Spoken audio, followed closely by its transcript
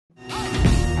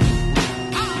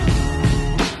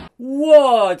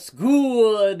What's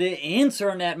good,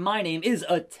 Internet? My name is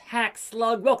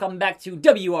attackslug. Welcome back to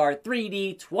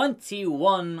WR3D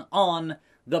 21 on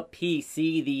the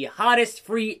PC, the hottest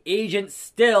free agent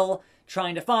still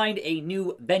trying to find a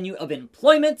new venue of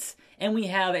employment, and we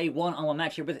have a one-on-one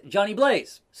match here with Johnny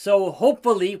Blaze. So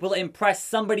hopefully we'll impress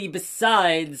somebody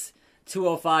besides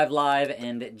 205 Live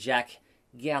and Jack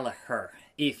Gallagher,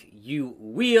 if you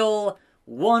will.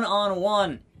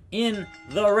 One-on-one in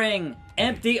the ring,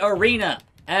 empty arena,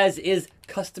 as is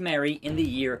customary in the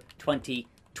year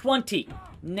 2020.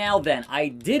 Now then, I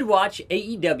did watch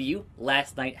AEW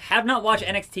last night. Have not watched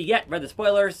NXT yet. Read the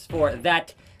spoilers for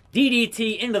that.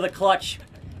 DDT into the clutch.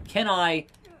 Can I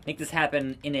make this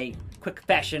happen in a quick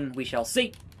fashion? We shall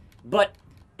see. But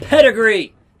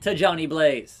pedigree to Johnny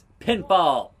Blaze.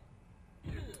 Pinfall.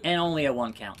 And only a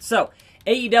 1 count. So,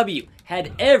 AEW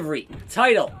had every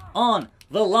title on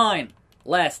the line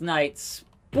last night.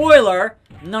 Spoiler,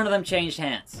 none of them changed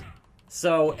hands.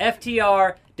 So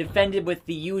FTR defended with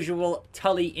the usual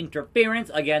Tully interference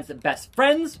against Best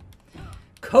Friends.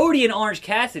 Cody and Orange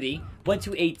Cassidy went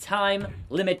to a time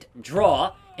limit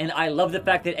draw, and I love the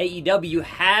fact that AEW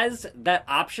has that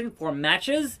option for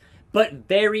matches, but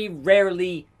very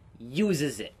rarely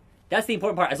uses it. That's the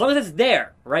important part. As long as it's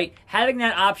there, right? Having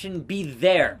that option be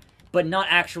there, but not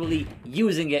actually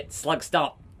using it, slug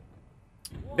stomp.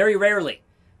 Very rarely.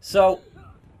 So,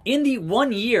 in the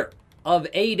 1 year of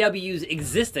AEW's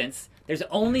existence, there's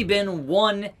only been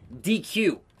one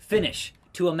DQ finish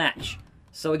to a match.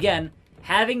 So again,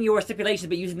 having your stipulations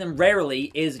but using them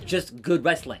rarely is just good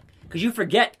wrestling. Because you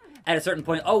forget at a certain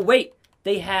point, oh wait,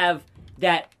 they have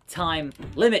that time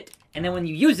limit. And then when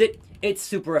you use it, it's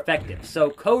super effective. So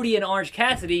Cody and Orange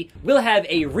Cassidy will have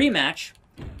a rematch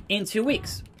in 2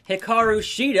 weeks. Hikaru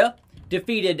Shida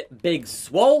defeated Big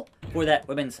Swole for that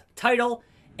women's title.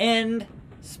 And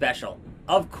special.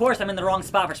 Of course I'm in the wrong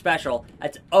spot for special.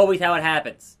 That's always how it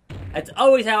happens. That's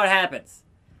always how it happens.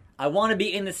 I want to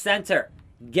be in the center.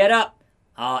 Get up.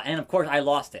 And of course I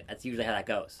lost it. That's usually how that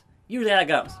goes.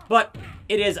 But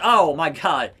it is, oh my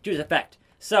god, Judas Effect.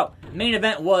 So, main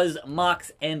event was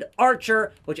Mox and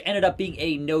Archer, which ended up being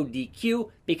a no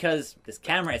DQ because this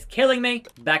camera is killing me.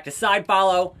 Back to side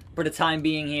follow for the time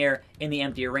being here in the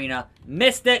empty arena.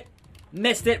 Missed it,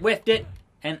 whiffed it,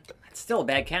 and it's still a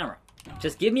bad camera.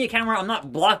 Just give me a camera I'm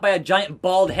not blocked by a giant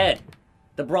bald head.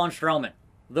 The Braun Strowman.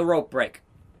 The rope break.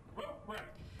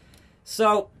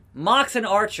 So, Mox and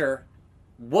Archer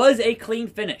was a clean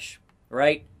finish,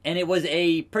 right? And it was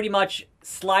a pretty much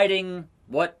sliding,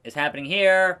 what is happening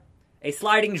here? A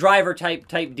sliding driver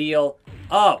type deal.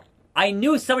 Oh, I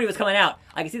knew somebody was coming out.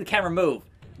 I can see the camera move.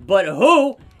 But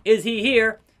who is he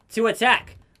here to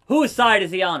attack? Whose side is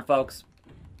he on, folks?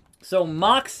 So,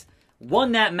 Mox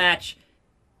won that match,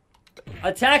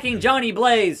 attacking Johnny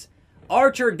Blaze.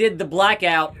 Archer did the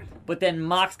blackout, but then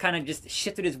Mox kind of just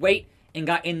shifted his weight and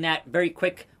got in that very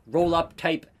quick roll-up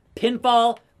type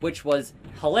pinfall, which was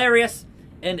hilarious,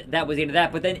 and that was the end of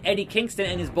that. But then Eddie Kingston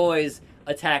and his boys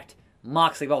attacked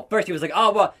Moxley. Well, first he was like,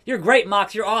 oh, well, you're great,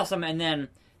 Mox, you're awesome, and then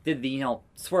did the,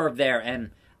 swerve there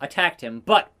and attacked him.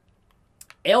 But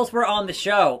elsewhere on the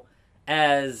show,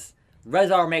 as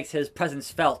Rezar makes his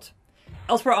presence felt,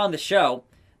 elsewhere on the show,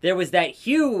 there was that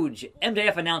huge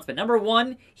MJF announcement. Number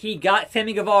one, he got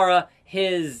Sammy Guevara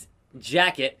his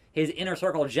jacket, his Inner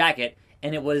Circle jacket,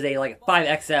 and it was a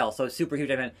 5XL, so super huge.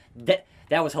 I mean,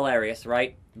 that was hilarious,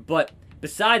 right? But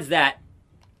besides that,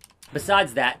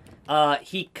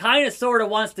 he kind of sort of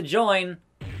wants to join.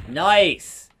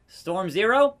 Nice Storm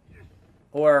Zero,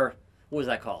 or what was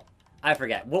that called? I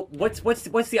forget. What's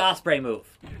the Osprey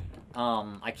move?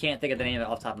 I can't think of the name of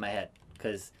it off the top of my head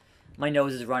because my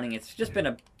nose is running. It's just been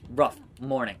a rough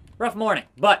morning.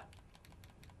 But,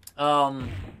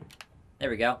 there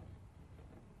we go.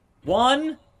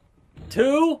 1,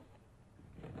 2,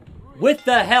 with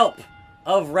the help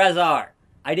of Rezar.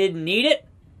 I didn't need it,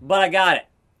 but I got it.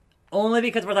 Only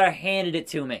because Rezar handed it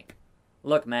to me.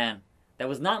 Look, man, that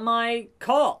was not my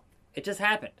call. It just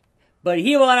happened. But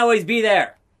he won't always be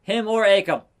there. Him or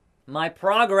Akam. My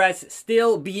progress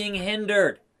still being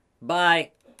hindered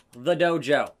by the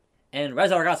dojo. And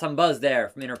Rezar got some buzz there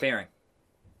from interfering.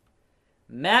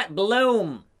 Matt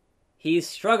Bloom. He's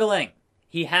struggling.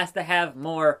 He has to have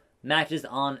more matches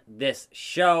on this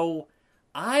show.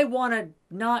 I want to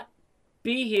not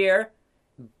be here,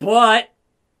 but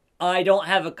I don't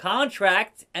have a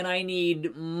contract and I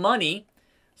need money.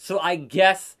 So I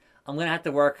guess I'm going to have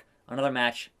to work another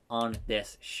match on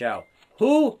this show.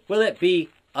 Who will it be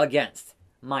against?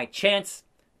 My chance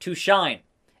to shine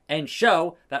and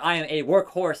show that I am a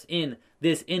workhorse in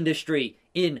this industry,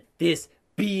 in this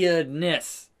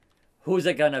business. Who's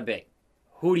it gonna be?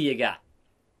 Who do you got?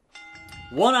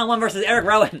 One-on-one versus Eric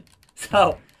Rowan.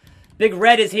 So, Big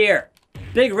Red is here.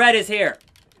 Big Red is here.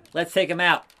 Let's take him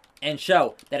out and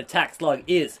show that Attack Slug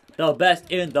is the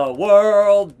best in the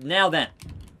world. Now then,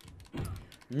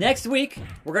 next week,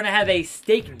 we're going to have a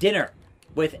steak dinner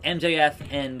with MJF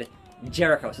and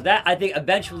Jericho. So that, I think,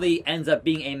 eventually ends up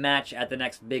being a match at the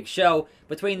next big show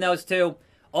between those two.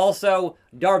 Also,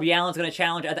 Darby Allin's going to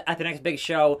challenge at the next big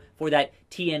show for that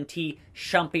TNT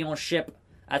Championship.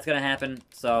 That's going to happen.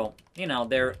 So, you know,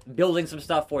 they're building some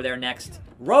stuff for their next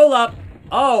roll-up.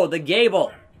 Oh, the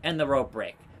Gable and the rope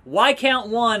break. Why count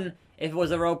one if it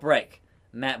was a rope break?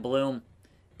 Matt Bloom,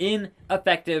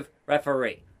 ineffective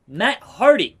referee. Matt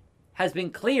Hardy has been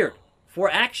cleared for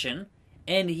action,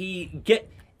 and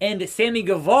Sammy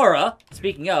Guevara,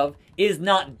 speaking of, is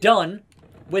not done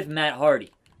with Matt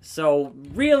Hardy. So,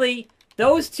 really,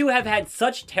 those two have had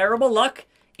such terrible luck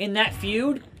in that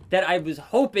feud that I was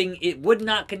hoping it would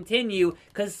not continue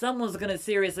because someone's going to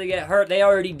seriously get hurt. They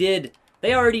already did.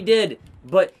 They already did.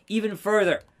 But even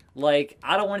further, like,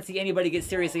 I don't want to see anybody get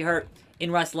seriously hurt in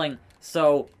wrestling.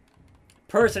 So,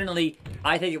 personally,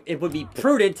 I think it would be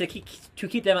prudent to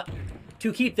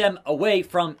keep them away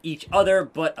from each other.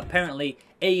 But apparently,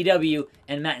 AEW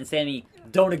and Matt and Sammy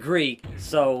don't agree.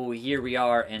 So here we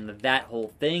are, and that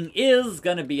whole thing is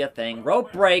gonna be a thing.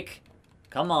 Rope break.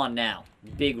 Come on now,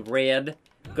 Big Red.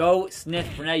 Go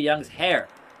sniff Renee Young's hair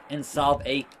and solve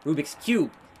a Rubik's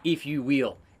Cube, if you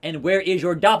will. And where is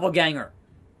your doppelganger,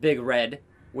 Big Red?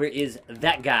 Where is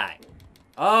that guy?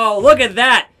 Oh, look at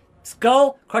that!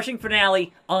 Skull-crushing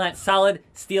finale on that solid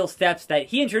steel steps that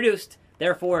he introduced.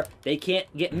 Therefore, they can't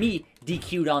get me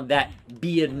DQ'd on that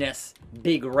beardness,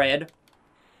 Big Red.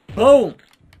 Boom!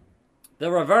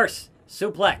 The reverse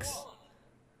suplex.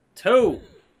 2.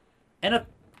 And a...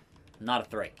 Not a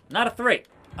 3. Not a 3.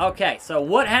 Okay, so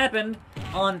what happened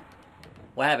on...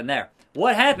 What happened there?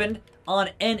 What happened on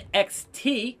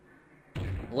NXT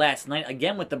last night,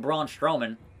 again with the Braun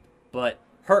Strowman, but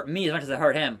hurt me as much as it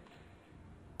hurt him.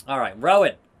 Alright,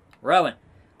 Rowan.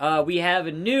 We have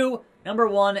a new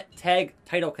 #1 tag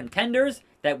title contenders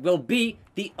that will be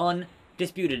the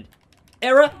Undisputed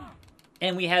Era.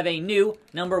 And we have a new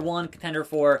 #1 contender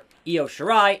for Io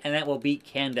Shirai, and that will be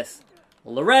Candice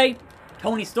LeRae.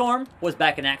 Toni Storm was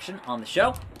back in action on the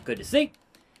show. Good to see.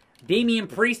 Damian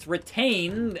Priest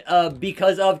retained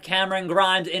because of Cameron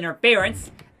Grimes' interference,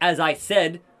 as I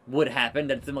said would happen.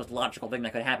 That's the most logical thing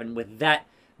that could happen with that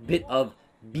bit of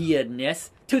beardness.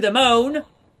 To the moon,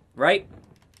 right?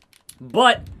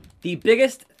 But the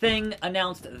biggest thing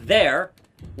announced there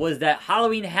was that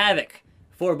Halloween Havoc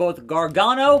for both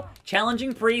Gargano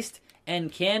challenging Priest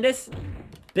and Candice,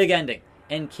 big ending,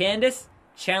 and Candice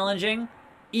challenging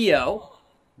Io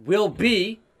will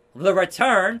be the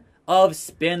return of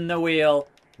Spin the Wheel,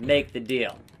 Make the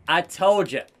Deal. I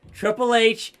told you, Triple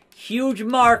H, huge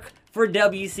mark for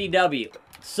WCW.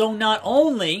 So not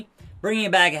only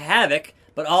bringing back Havoc,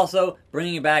 but also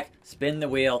bringing back Spin the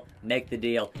Wheel, Make the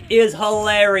Deal is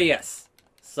hilarious.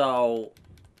 So,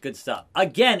 good stuff.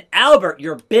 Again, Albert,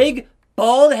 your big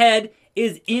bald head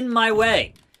is in my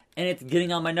way, and it's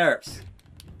getting on my nerves.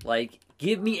 Like,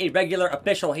 give me a regular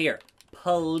official here,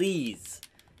 please.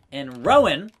 And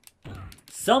Rowan,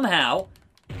 somehow,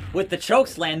 with the choke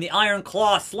slam, the Iron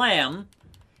Claw slam,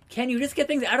 can you just get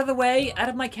things out of the way, out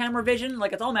of my camera vision?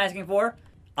 Like, that's all I'm asking for.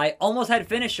 I almost had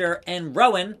finisher, and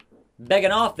Rowan,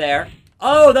 begging off there.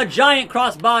 Oh, the giant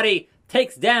crossbody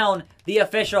takes down the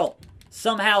official.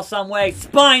 Somehow, someway,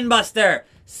 spine buster.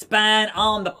 Span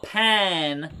on the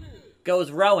pan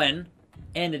goes Rowan,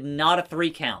 and not a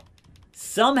 3 count.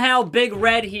 Somehow Big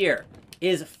Red here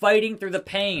is fighting through the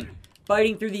pain,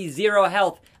 fighting through the 0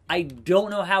 health. I don't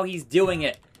know how he's doing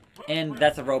it, and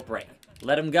that's a rope break.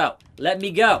 Let him go. Let me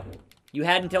go. You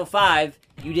had until 5.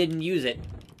 You didn't use it.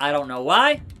 I don't know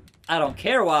why. I don't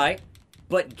care why,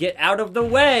 but get out of the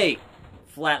way.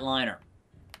 Flatliner.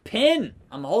 Pin.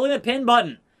 I'm holding the pin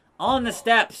button on the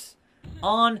steps.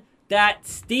 On that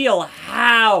steel.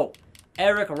 How?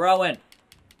 Eric Rowan.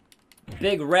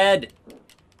 Big Red.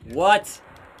 What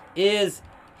is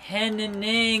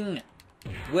happening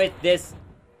with this?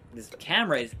 This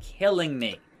camera is killing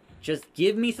me. Just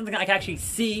give me something I can actually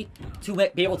see to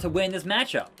be able to win this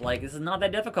matchup. Like, this is not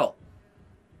that difficult.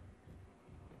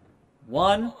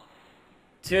 1,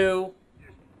 2,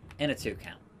 and a 2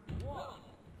 count.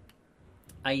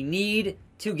 I need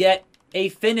to get a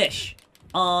finish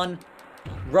on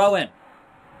Rowan.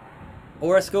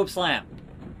 Or a scoop slam.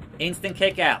 Instant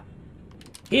kick out.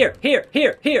 Here.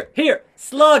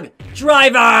 Slug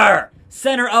driver!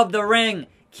 Center of the ring.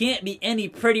 Can't be any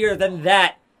prettier than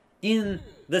that. In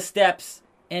the steps.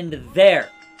 And there.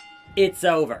 it's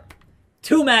over.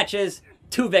 2 matches,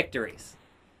 2 victories.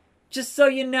 Just so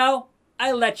you know,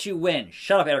 I let you win.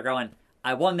 Shut up, Eric Owen.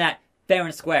 I won that fair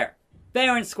and square.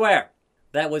 Fair and square.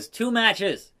 That was 2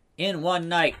 matches in 1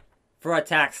 night for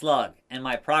Attack Slug. And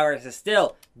my progress is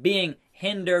still being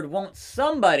hindered. Won't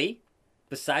somebody,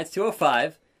 besides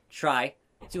 205, try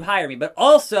to hire me? But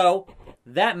also,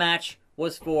 that match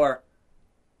was for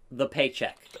the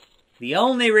paycheck. The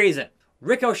only reason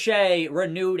Ricochet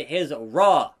renewed his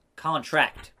Raw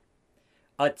contract.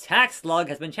 Attack Slug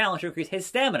has been challenged to increase his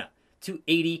stamina to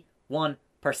 81%.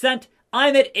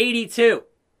 I'm at 82,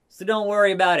 so don't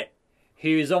worry about it.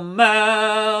 He's a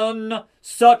man,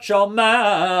 such a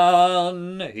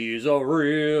man. He's a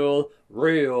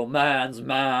real man's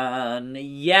man.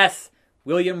 Yes,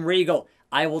 William Regal,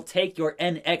 I will take your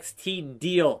NXT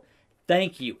deal.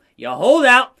 Thank you. You hold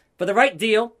out for the right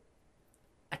deal.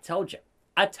 I told you.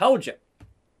 I told you.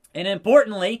 And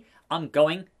importantly, I'm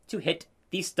going to hit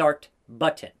the start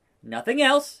button. Nothing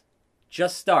else.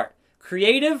 Just start.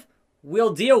 Creative,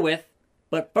 we'll deal with.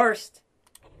 But first,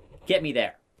 get me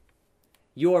there.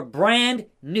 Your brand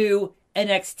new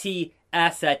NXT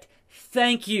asset.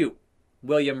 Thank you,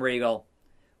 William Regal.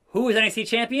 Who is NXT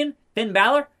champion? Finn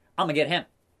Balor? I'm going to get him.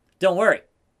 Don't worry.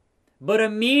 But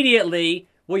immediately,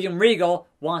 William Regal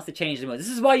wants to change the move. This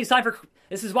is why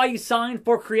you signed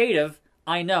for creative.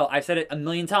 I know, I've said it a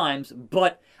million times,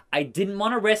 but I didn't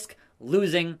want to risk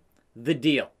losing the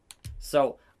deal.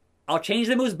 So, I'll change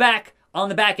the moves back on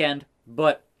the back end,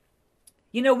 but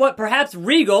you know what? Perhaps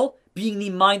Regal, being the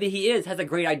mind that he is, has a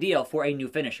great idea for a new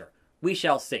finisher. We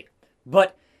shall see.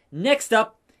 But next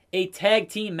up, a tag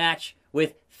team match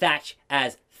with Thatch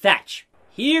as Thatch.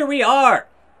 Here we are,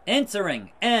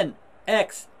 entering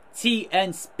NXT.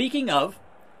 And speaking of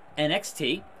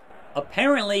NXT,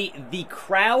 apparently the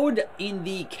crowd in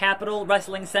the Capitol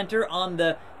Wrestling Center on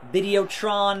the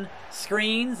Videotron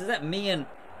screens, is that me and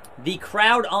the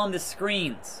crowd on the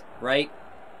screens, right,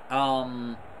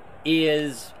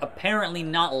 is apparently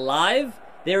not live.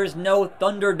 There is no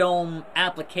Thunderdome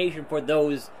application for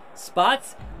those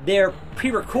spots. They're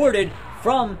pre-recorded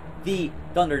from the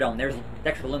Thunderdome. There's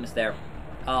Dexter Loomis there.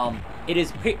 It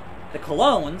is the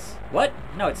Colognes. What?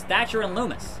 No, it's Thatcher and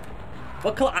Loomis.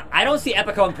 What? I don't see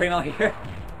Epico and Primo here.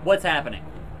 What's happening?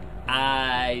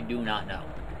 I do not know.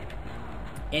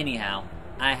 Anyhow,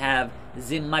 I have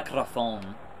the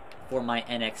microphone for my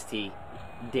NXT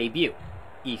debut,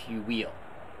 if you will.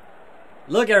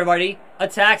 Look, everybody,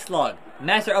 Attack Slug,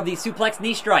 master of the suplex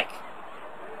knee strike.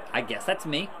 I guess that's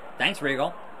me. Thanks,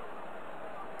 Regal.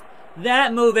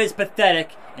 That move is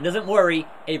pathetic and doesn't worry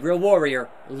a real warrior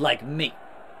like me.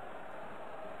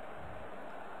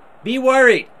 Be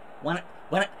worried. When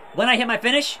I hit my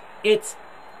finish, it's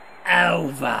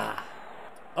over.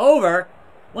 Over?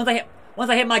 Once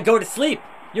I hit my go to sleep,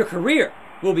 your career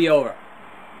will be over.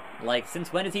 Like,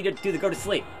 since when does he do the go to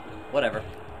sleep? Whatever.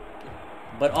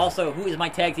 But also, who is my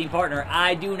tag team partner?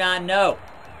 I do not know.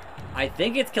 I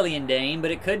think it's Killian Dane,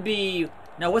 but it could be...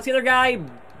 No, what's the other guy?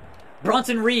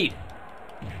 Bronson Reed.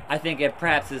 I think it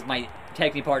perhaps is my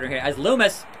tag team partner here. As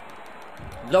Loomis.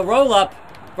 The roll-up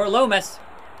for Loomis.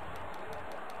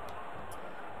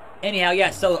 Anyhow,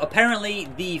 yes, so apparently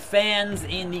the fans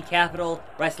in the Capitol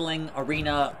Wrestling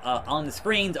Arena on the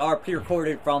screens are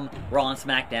pre-recorded from Raw and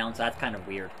SmackDown, so that's kind of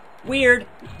weird. Weird,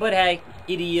 but hey,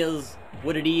 it is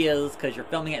what it is, because you're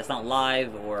filming it, it's not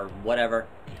live or whatever.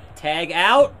 Tag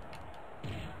out?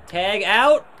 Tag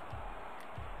out?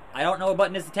 I don't know what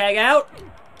button is to tag out.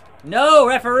 No,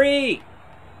 referee!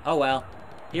 Oh well,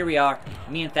 here we are,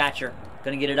 me and Thatcher,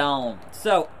 gonna get it on.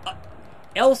 So,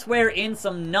 elsewhere in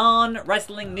some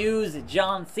non-wrestling news,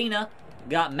 John Cena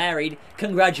got married.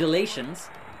 Congratulations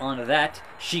on that.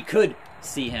 She could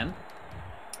see him.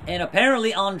 And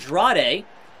apparently Andrade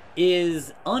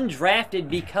is undrafted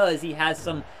because he has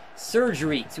some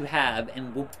surgery to have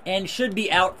and should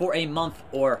be out for a month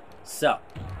or so.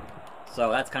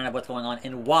 So that's kind of what's going on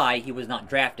and why he was not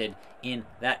drafted in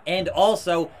that. And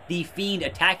also, the Fiend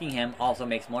attacking him also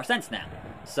makes more sense now.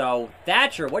 So,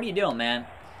 Thatcher, what are you doing, man?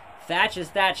 Thatch is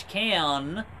Thatch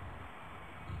can.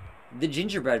 The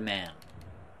Gingerbread Man.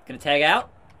 Gonna tag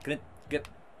out? Gonna get...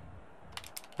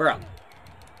 Bro.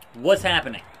 What's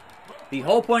happening? The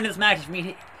whole point of this match is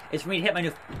for me to hit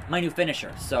my new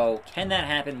finisher. So, can that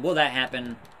happen? Will that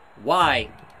happen? Why?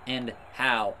 And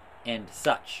how? And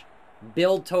such.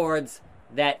 Build towards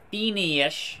that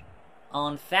finish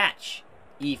on Thatch,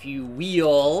 if you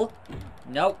will.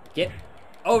 Nope. Get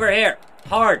over here.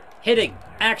 Hard hitting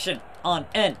action on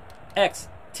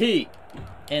NXT.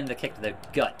 And the kick to the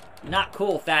gut. Not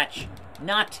cool, Thatch.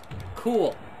 Not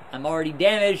cool. I'm already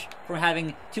damaged from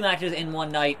having 2 matches in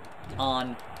one night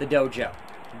on the dojo.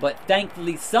 But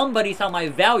thankfully somebody saw my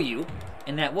value,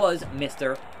 and that was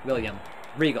Mr. William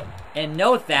Regal. And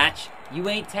no, Thatch, you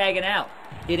ain't tagging out.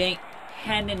 It ain't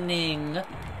happening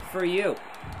for you.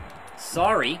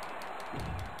 Sorry.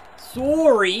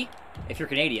 Sorry. If you're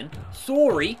Canadian.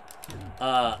 Sorry.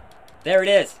 There it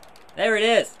is. There it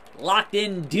is. Locked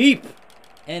in deep.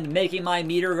 And making my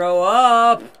meter go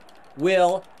up.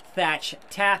 Will Thatch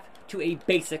tap to a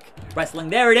basic wrestling.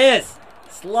 There it is.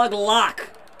 Slug lock.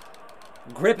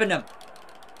 Gripping him.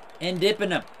 And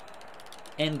dipping him.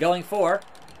 And going for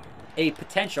a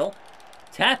potential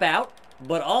tap out.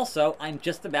 But also, I'm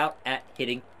just about at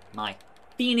hitting my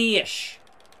finish.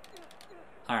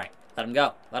 Alright. Let him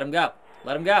go. Let him go.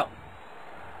 Let him go.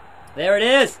 There it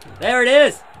is. There it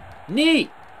is. Knee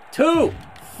to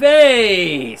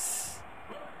face.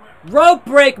 Rope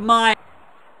break my...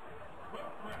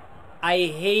 I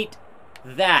hate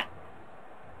that.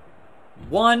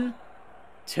 1,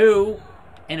 2,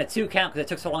 and a 2 count because it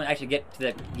took so long to actually get to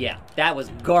the... Yeah, that was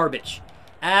garbage.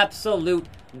 Absolute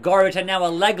garbage. And now a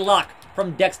leg lock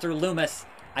from Dexter Loomis.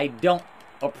 I don't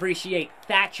appreciate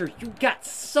Thatcher. You got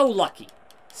so lucky.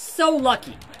 So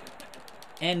lucky.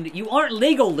 And you aren't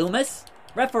legal, Loomis.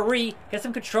 Referee, get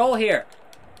some control here.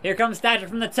 Here comes Thatcher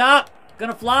from the top.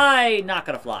 Gonna fly. Not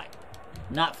gonna fly.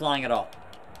 Not flying at all.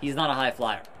 He's not a high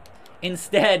flyer.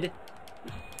 Instead,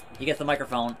 he gets the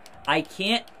microphone. I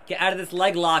can't get out of this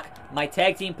leg lock. My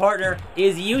tag team partner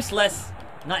is useless.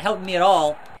 Not helping me at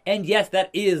all. And yes, that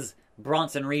is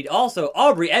Bronson Reed. Also,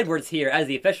 Aubrey Edwards here as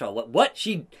the official. What?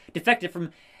 She defected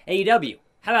from AEW.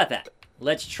 How about that?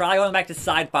 Let's try going back to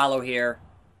side follow here.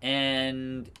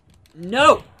 And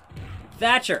no!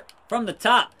 Thatcher from the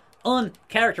top.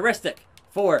 Uncharacteristic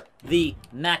for the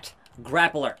mat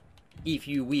grappler, if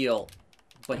you will.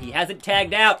 But he hasn't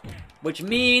tagged out, which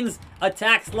means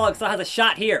Attack Slug still has a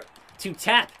shot here to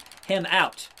tap him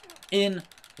out in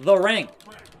the ring.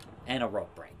 And a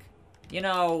rope break. You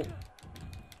know,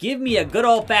 give me a good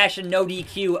old-fashioned no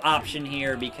DQ option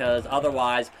here, because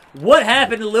otherwise, what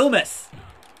happened to Loomis?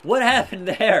 What happened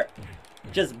there?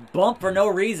 Just bump for no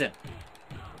reason.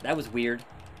 That was weird,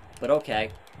 but okay.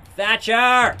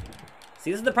 Thatcher! See,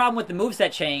 this is the problem with the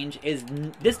moveset change, is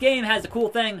this game has a cool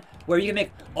thing where you can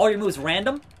make all your moves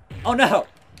random. Oh no!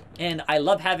 And I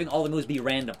love having all the moves be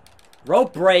random.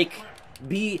 Rope break.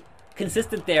 Be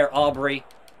consistent there, Aubrey.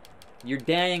 You're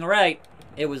dang right.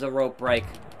 It was a rope break.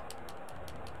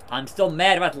 I'm still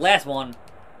mad about the last one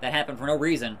that happened for no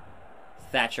reason.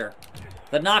 Thatcher.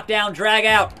 The knockdown drag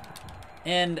out.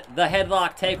 And the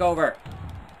headlock takeover.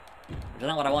 Which is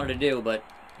not what I wanted to do, but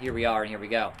here we are and here we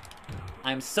go.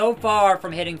 I'm so far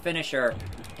from hitting finisher.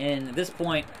 And at this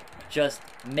point, just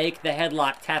make the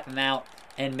headlock tap him out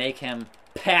and make him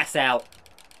pass out.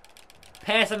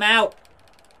 Pass him out.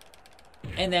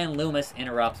 And then Loomis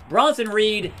interrupts. Bronson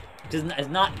Reed is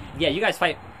not... Yeah, you guys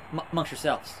fight amongst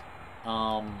yourselves.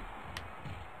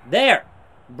 There.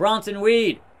 Bronson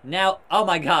Reed. Now, oh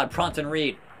my god, Bronson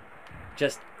Reed.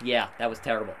 Just, yeah, that was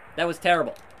terrible. That was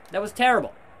terrible. That was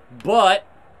terrible. But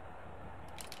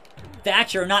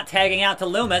Thatcher not tagging out to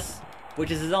Loomis, which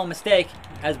is his own mistake,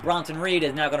 as Bronson Reed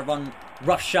is now going to run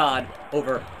roughshod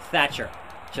over Thatcher.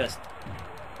 Just,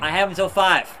 I have until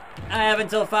 5. I have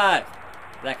until 5.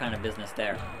 That kind of business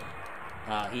there.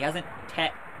 He hasn't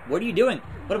what are you doing?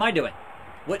 What am I doing?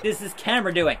 What is this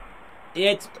camera doing?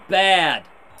 It's bad.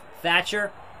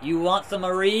 Thatcher, you want some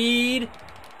of Reed?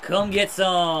 Come get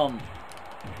some.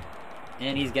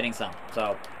 And he's getting some.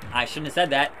 So, I shouldn't have said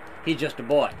that. He's just a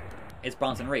boy. It's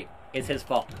Bronson Reed. It's his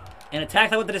fault. And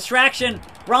attack that with the distraction.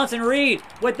 Bronson Reed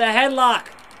with the headlock.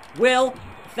 Will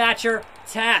Thatcher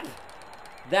tap?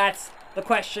 That's the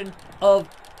question of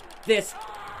this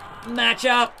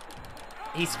matchup.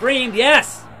 He screamed,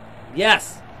 yes.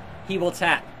 Yes, he will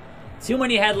tap. Too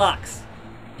many headlocks.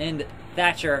 And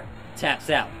Thatcher taps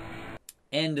out.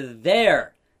 And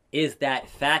there is that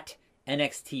fat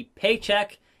NXT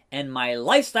paycheck. And my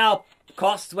lifestyle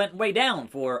costs went way down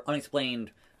for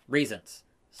unexplained reasons.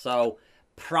 So,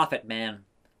 profit, man.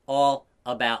 All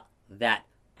about that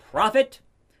profit.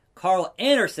 Carl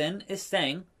Anderson is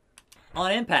saying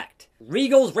on Impact,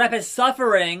 Regal's rep is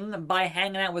suffering by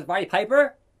hanging out with Roddy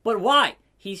Piper. But why?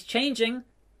 He's changing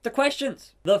the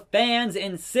questions. The fans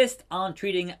insist on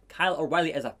treating Kyle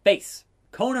O'Reilly as a face.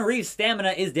 Kona Reeves'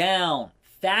 stamina is down.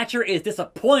 Thatcher is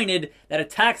disappointed that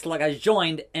Attack Slug has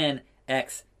joined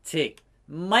NXT.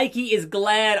 Mikey is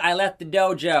glad I left the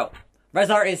dojo.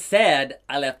 Rezar is sad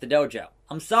I left the dojo.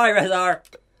 I'm sorry, Rezar.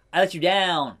 I let you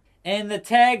down. And the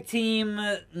tag team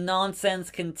nonsense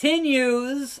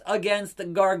continues against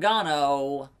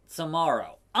Gargano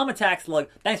tomorrow. I'm attackslug.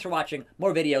 Thanks for watching.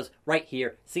 More videos right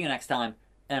here. See you next time,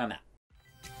 and I'm out.